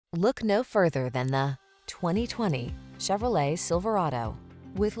Look no further than the 2020 Chevrolet Silverado.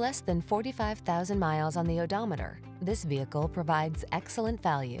 With less than 45,000 miles on the odometer, this vehicle provides excellent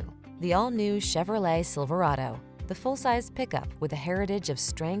value. The all-new Chevrolet Silverado, the full-size pickup with a heritage of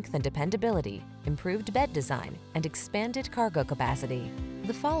strength and dependability, improved bed design, and expanded cargo capacity.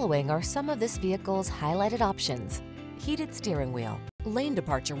 The following are some of this vehicle's highlighted options: heated steering wheel, lane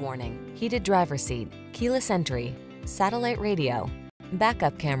departure warning, heated driver's seat, keyless entry, satellite radio,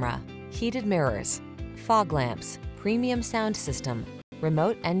 backup camera, heated mirrors, fog lamps, premium sound system,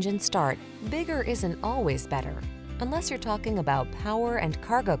 remote engine start. Bigger isn't always better, unless you're talking about power and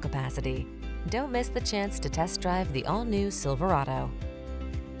cargo capacity. Don't miss the chance to test drive the all-new Silverado.